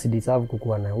wanaonanga nikaa si deserve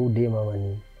kukuwa na dem ama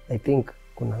nini. I think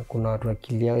kuna watu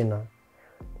akili yao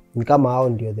ni kama hao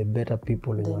ndio the better people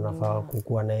wenye wanafaa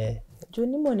kukuwa na yeye.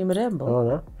 Junimo ni mrembo.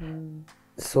 Unaona?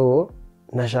 So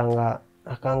nashanga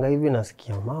akaanga hivi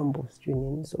nasikia mambo sijui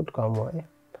nini, so tukaamua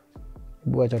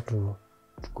hebu acha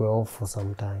tukue off for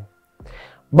some time.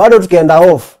 Bado tukaenda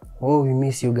off. We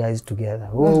miss you guys together.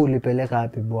 Ulipeleka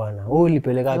wapi bwana?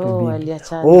 Ulipeleka wapi bibi?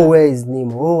 Where is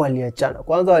Nimo? Waliachana.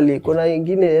 Kwanza kuna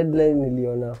nyingine headline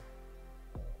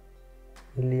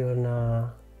niliona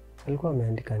alikuwa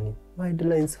ameandika nini? My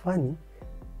headlines funny.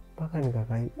 Paka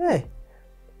nikakaa.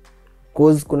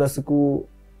 Cause kuna siku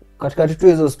katikati tu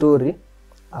hizo story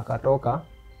akatoka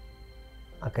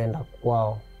akaenda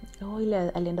kwao. Ile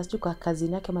alienda sio kwa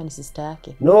cousin yake ama ni sister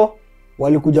yake? No,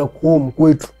 walikuja home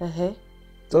kwetu.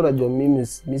 So unajua mimi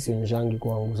sionyeshangi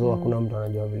kwangu. So hakuna mtu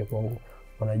anajua vile kwangu.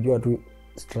 Wanajua tu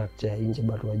structure nje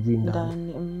but wajui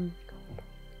ndani.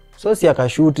 So si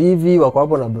akashoot hivi wako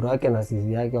hapo na bro yake na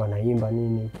sisi yake wanaimba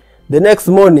nini. The next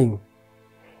morning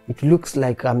it looks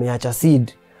like ameacha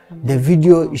seed. The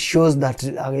video shows that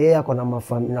yeye ako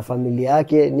na familia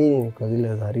yake nini kwa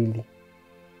zile za really.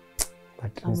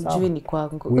 But ni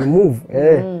kwangu. We move.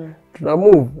 Tuna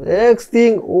move. Next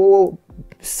thing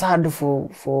sad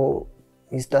for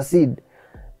Mr. Seed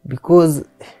because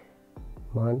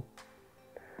man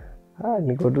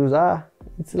niko tu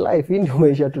it's life, ndio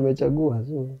maisha tumechagua.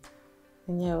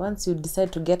 So once you decide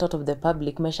to get out of the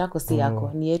public, maisha yako si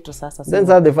yako, ni yetu sasa.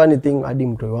 That's the funny thing, hadi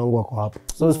mtoi wangu wako hapo.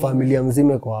 So familia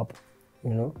mzima iko hapo,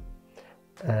 you know.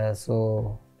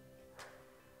 So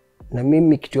na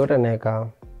mimi kitu yote naeka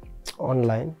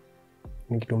online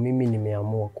ni kitu mimi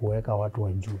nimeamua kuweka watu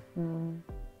wa juu.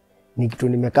 Ni kitu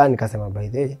nimekaa nikasema by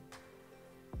the way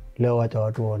leo wacha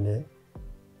watu waone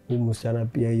huyu msichana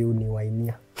pia yu ni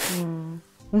wainia.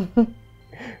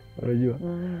 Unajua?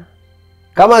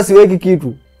 Kama siweki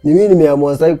kitu, ni mimi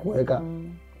nimeamua sasa kuweka.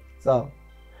 Sawa.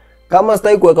 Kama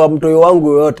sitaki kuweka mtoi wangu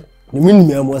yote, ni mimi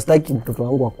nimeamua sitaki mtoto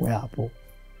wangu akue hapo.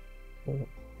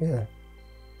 Yeah.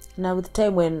 Now with time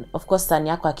when of course son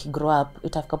yako akigrow up,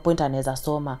 itafika point anaweza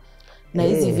soma. Na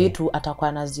hizi vitu atakuwa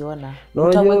anaziona.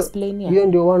 Utamu-explain hiyo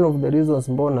ndio one of the reasons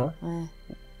mbona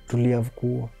tuliave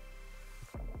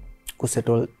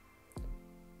kusettle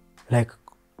like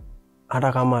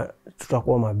hata kama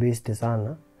tutakuwa mabeste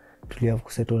sana, tuliave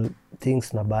kusettle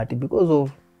things na Bahati because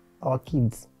of our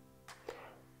kids.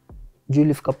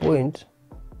 Julifika point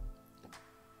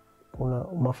kuna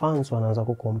mafans wanaanza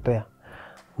kucompare.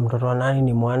 Mtoto wa nani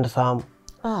ni handsome,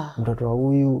 mtoto wa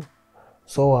huyu.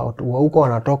 So wa huko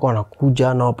wanatoka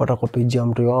wanakuja na wapata kwa page ya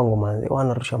mtu wangu manze,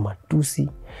 wanarusha matusi.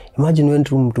 Imagine wewe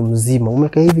mtu mzima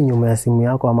umekaa hivi nyuma ya simu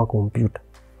yako ama kompyuta,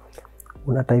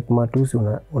 una type matusi,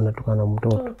 unatukana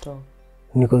mtoto.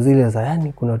 Niko zile za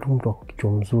yani kuna tu mtu wako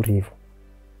kichwa mzuri hivyo.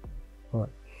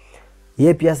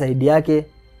 Yeye pia side yake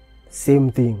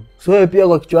same thing. So yeye pia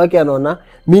kwa kichwa yake anaona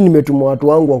mimi nimetuma watu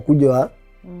wangu wakuja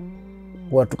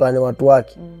watukane watu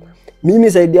wake.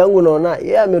 Mimi side yangu naona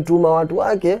yeye ametuma watu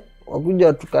wake wakuja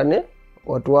watukane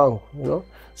watu wangu, you know.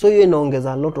 So hiyo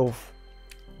inaongeza a lot of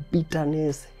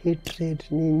bitterness, hatred,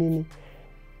 nini.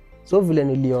 So vile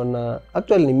niliona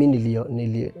actually ni mimi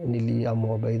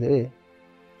niliamua by the way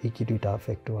hii kitu ita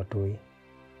affect watu hii.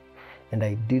 And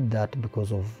I did that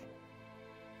because of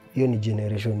hiyo ni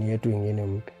generation yetu nyingine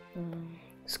mpya.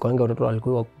 Sikuanga watoto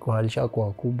walikuwa walishakuwa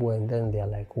wakubwa and then they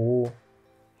are like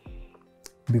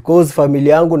because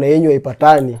familia yangu na yenyu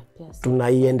haipatani,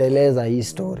 tunaiendeleza hii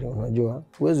story. Unajua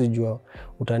huwezi jua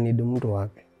utanid mtu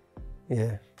wapi.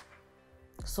 Yeah.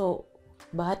 So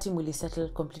Bahati mlisettle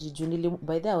completely June.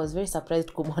 By the way I was very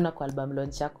surprised kumuona kwa album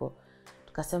launch yako.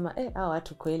 Tukasema hao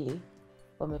watu kweli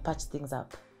wamepatch things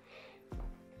up.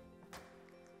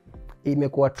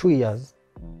 Imekuwa 2 years.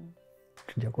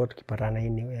 Tujakuwa tukipatana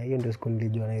anyway. Hiyo ndio siku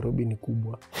nilijua Nairobi ni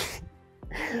kubwa.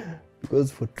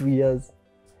 Because for 2 years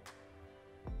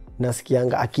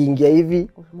nasikianga akiingia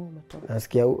hivi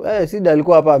nasikia Sida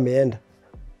alikuwa hapa ameenda.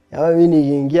 Yaani mimi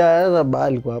nikiingia sasa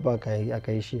Bahati alikuwa hapa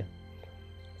akaishia.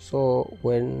 So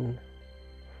when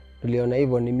tuliona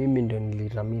hivyo ni mimi ndio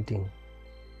nilita meeting.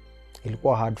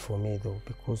 Ilikuwa hard for me though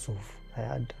because of I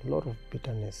had a lot of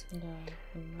bitterness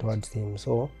towards him.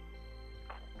 So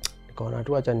nikaona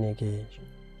tu acha nieke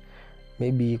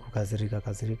maybe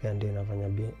kukasirika ndio inafanya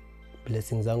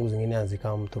blessings zangu zingine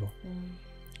hazikam through.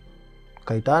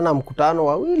 Kaitana mkutano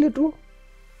wawili tu.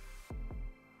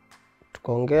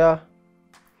 tukaongea,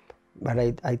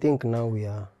 but I think now we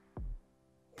are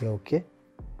okay.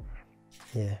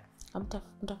 Yeah.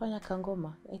 Mtafanya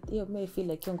kangoma. Hiyo may feel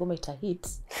like hiyo ngoma ita hit.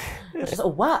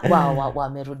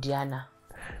 Wamerudiana.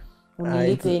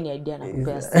 Unilipe ni idea na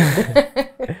kupesa.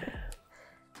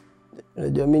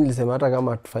 Unajua mimi nilisema hata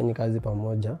kama tufanye kazi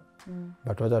pamoja,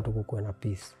 but wacha tukukue na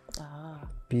peace.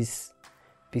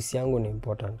 Peace yangu ni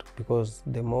important because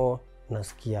the more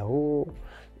nasikia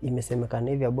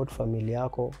imesemekana hivi about family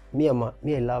yako,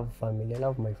 I love family, I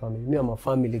love my family. Me am a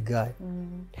family guy.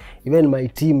 Even my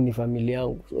team ni family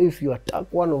yangu. So if you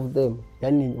attack one of them,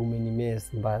 yani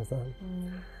umenimess mbaya sana.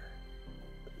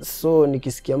 So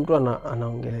nikisikia mtu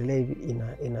anaongelelea hivi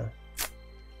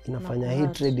inafanya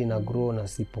hatred ina grow na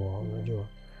sipo, unajua.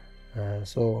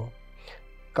 So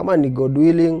kama ni God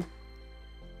willing,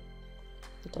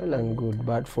 well and good,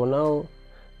 but for now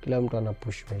kila mtu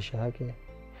anapush maisha yake,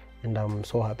 and I'm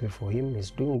so happy for him.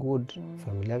 He's doing good.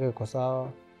 Familia yake iko sawa.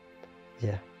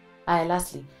 Yeah.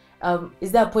 Lastly,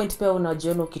 is there a point pia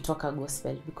unajiona ukitoka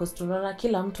gospel? Because tunaona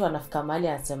kila mtu anafika mahali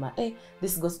anasema,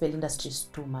 this gospel industry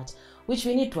is too much, which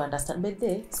we need to understand. But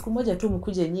siku moja tu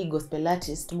mkuje nyi gospel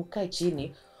artist, mkae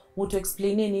chini, mtu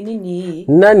explain nini hii.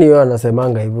 Nani yeye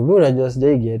anasemanga hivyo? Mimi unajua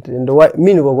sijai get. And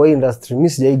mimi niko kwa industry, mimi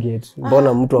sijai get.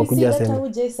 Mbona mtu akuja aseme? Mimi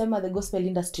hujasema the gospel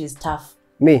industry is tough.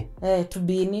 Me? To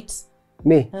be in it.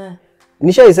 Me?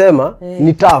 Nishaisema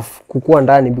ni tough kukua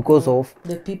ndani because of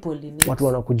the people in it. Watu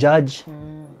wanakujudge.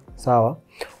 Sawa?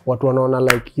 Watu wanaona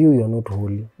like you are not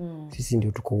holy. Sisi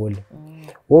ndio tuko holy.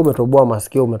 Wewe umetoboa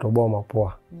masikio, umetoboa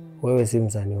mapua. Wewe si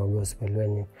msanii wa gospel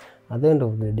wenyewe. At the end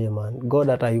of the day, man, God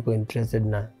hata yuko interested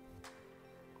na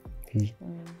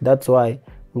that's why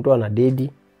mtu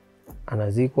anadedi,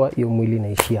 anazikwa, hiyo mwili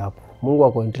inaishia hapo. Mungu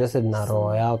ako interested na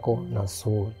roho yako na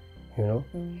soul, you know.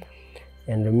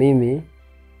 And mimi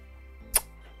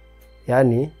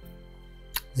yani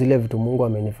zile vitu Mungu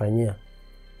amenifanyia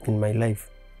in my life,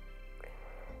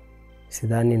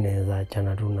 sidhani naweza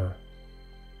achana tu na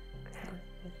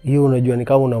hiyo. Unajua ni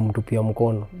kama unamtupia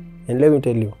mkono. And let me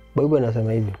tell you, Bible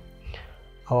inasema hivi,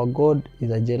 our God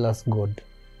is a jealous God.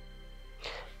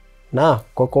 Na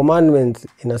kwa commandments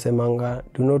inasemanga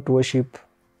do not worship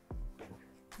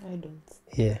idols.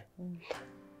 Yeah.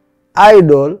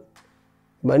 Idol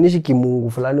manishi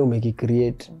kimungu fulani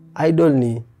umekicreate. Idol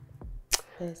ni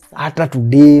hata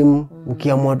tudem,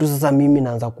 ukiamua tu sasa mimi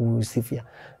naanza kusifia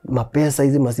mapesa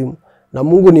hizi masimu. Na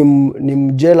Mungu ni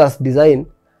mjealous design,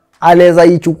 anaweza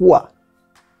ichukua.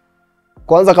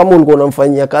 Kwanza kama ulikuwa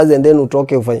unamfanyia kazi and then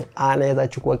utoke ufanye, anaweza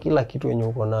chukua kila kitu yenye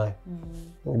uko nayo.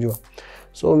 Unajua.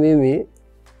 So mimi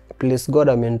please God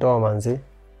amenitoa manzi.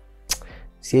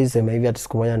 Siwezi sema hivi ati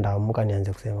siku moja ndaamka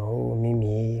nianze kusema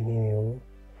mimi.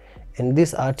 And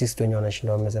this artist wenye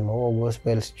wanashinda wamesema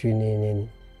gospel sijui nini.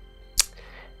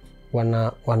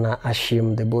 Wana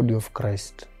ashame the body of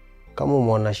Christ. Kama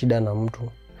umeona shida na mtu,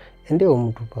 endeo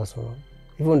mtu personal.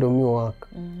 Hivyo ndio mimi work.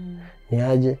 Ni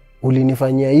aje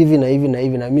ulinifanyia hivi na hivi na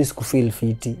hivi na mimi sikufeel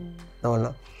fiti.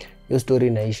 Naona hiyo story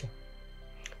inaisha.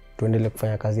 Tuendelee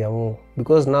kufanya kazi ya Mungu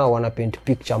because now wana paint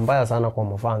picture mbaya sana kwa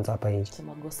mafans hapa nje.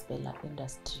 Sema gospel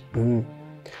industry.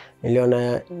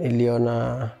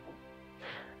 Niliona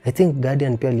I think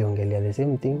Guardian pia aliongelea the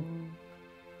same thing.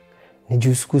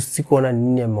 Nijua sikuona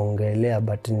nini ameongelea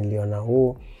but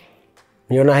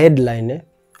niliona headline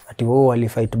ati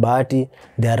walifight Bahati,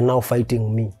 they are now fighting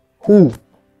me. Who?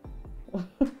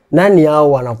 Nani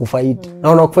hao wanakufight? Na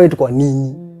wanakufight kwa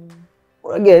nini?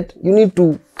 Get, you need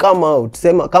to come out.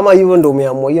 Sema kama hivyo ndio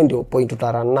umeamua, hiyo ndio point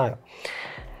utarana nayo.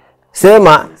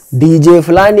 Sema DJ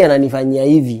fulani ananifanyia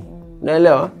hivi.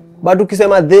 Unaelewa? But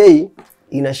ukisema they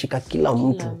inashika kila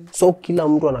mtu. So kila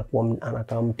mtu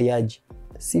anakaa mtiaji.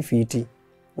 Si fiti.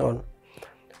 Unaona?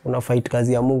 Una fight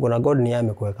kazi ya Mungu na God ni yeye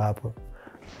amekuweka hapo.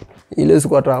 Ile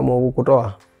siku ataamua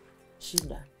kukutoa.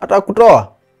 Shida. Hata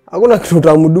kutoa. Hakuna kitu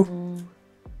utamudu.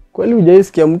 Kweli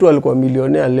hujaisikia mtu alikuwa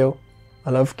milionea leo,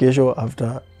 alafu kesho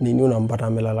after nini unampata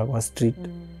amelala kwa street.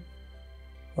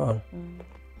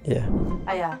 Yeah.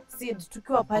 Aya, Sid,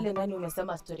 tukiwa pale ndani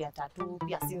umesema story ya tattoo,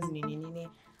 pia sins nini.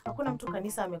 Hakuna mtu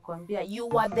kanisa amekwambia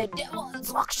you are the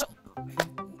devil's workshop.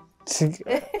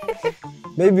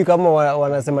 Maybe kama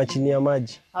wanasema chini ya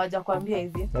maji. Hawajakwambia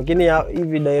hivi. Lakini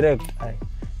hivi direct.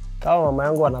 Kama mama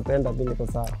yangu anapenda pili kwa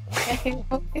sawa.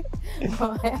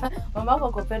 Mama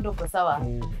yako kupenda kwa sawa.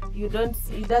 It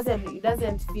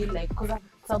doesn't feel like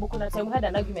sababu kuna time we had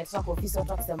an argument kwa office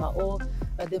watu wakisema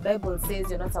but the Bible says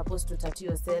you're not supposed to tattoo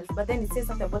yourself, but then it says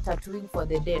something about tattooing for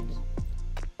the dead.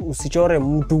 Usichore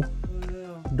mtu.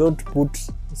 Don't put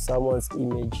someone's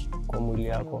image kwa mwili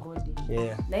yako.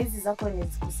 Yeah. Na hizi zako ni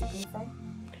kusignify?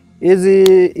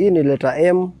 Hii ni letter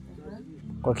M.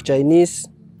 kwa Chinese.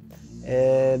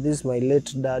 This is my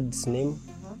late dad's name.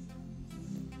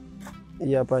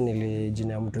 Hii hapa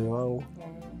jina ya mtu wangu.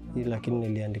 Hii lakini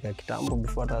niliandika kitambo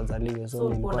before atazaliwe, so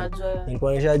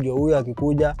nilikuwa nishajua huyu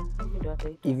akikuja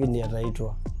hivi ndiye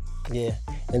ataitwa. Yeah.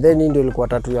 And then ndio ilikuwa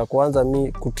tatu ya kwanza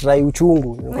mi kutry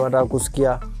uchungu, nilikuwa nataka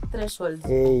kusikia threshold.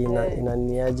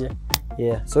 Inaniaje.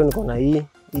 Yeah, so niko na hii.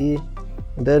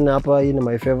 And then hapa hii ni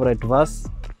my favorite verse.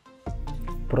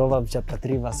 Proverbs chapter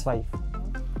 3 verse 5.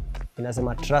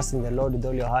 Inasema trust in the Lord with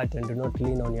all your heart and do not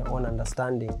lean on your own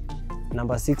understanding.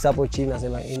 Number 6 hapo chini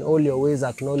inasema in all your ways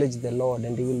acknowledge the Lord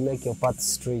and he will make your path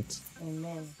straight.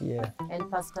 Amen. Yeah.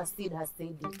 And Pastor Sid has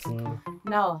said it.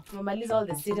 Now, tumemaliza all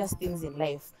the serious things in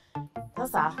life.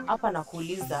 Sasa hapa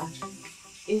nakuuliza,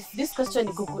 if this question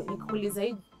nikuuliza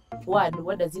hii word,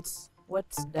 what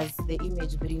does the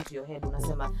image bring to your head?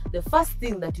 Unasema the first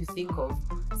thing that you think of.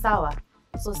 Sawa.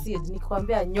 So Sid,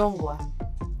 nikwambia nyongwa.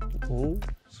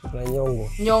 Unanyongo.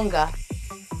 Nyonga.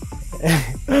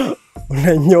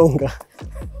 Unanyonga.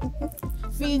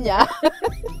 Finya.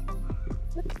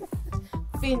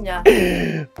 Finya.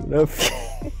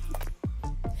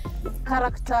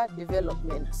 Character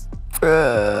development.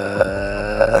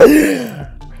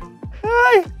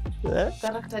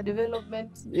 Character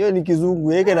development. Hiyo ni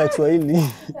kizungu, yeke na Kiswahili.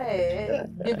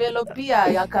 Developia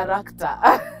ya character.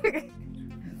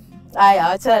 Aya,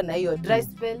 acha na hiyo dry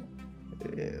spell.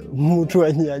 Mtu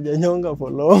hajanyonga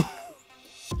for long.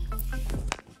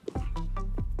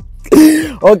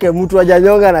 Okay, mtu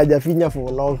hajanyonga na hajafinya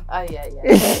for long.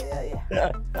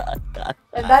 Yeah.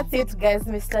 And that's it, guys.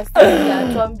 Mr.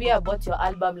 Sid, tuambie about your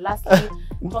album. Lastly,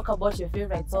 talk about your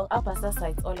favorite song. Hapa sasa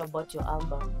it's all about your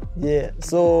album. Yeah,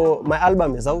 so my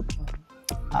album is out.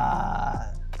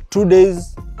 2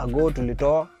 days ago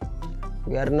tulitoa.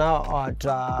 We are now at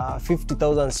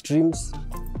 50,000 streams.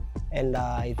 And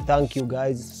I thank you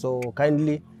guys so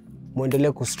kindly.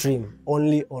 Muendelee ku stream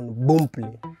only on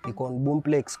Boomplay. Iko on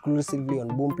Boomplay, exclusively on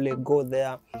Boomplay. Go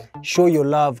there, show your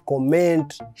love,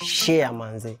 comment, share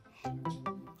manze.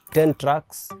 10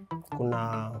 tracks.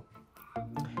 Kuna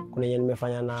yenye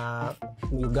nimefanya na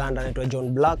Uganda anaitwa John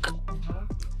Black.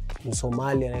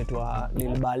 Msomali anaitwa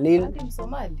Lily Aiysha.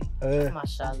 Msomali?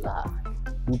 Mashallah.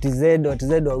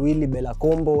 TZ wawili Bella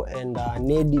Combo and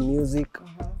Nedi Music.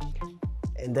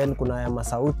 And then kuna ya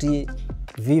Masauti,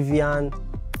 Vivian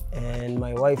and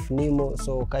my wife Nemo,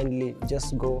 so kindly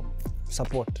just go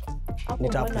support.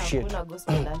 Nita appreciate. Kuna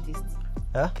gospel artist.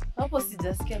 Hapo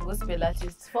sijasikia gospel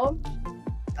artist form.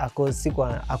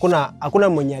 Hakuna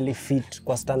mwenye alifit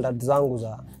kwa standards zangu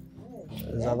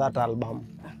za that album.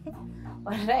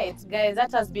 All right, guys,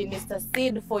 that has been Mr.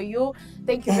 Sid for you.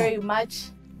 Thank you very much.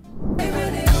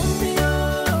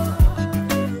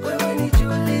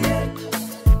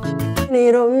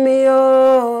 Ni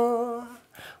Romeo,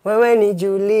 wewe ni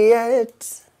Juliet.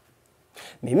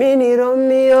 Mimi ni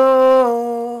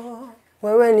Romeo,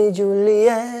 wewe ni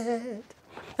Juliet.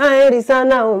 Aheri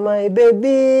sana oh my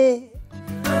baby.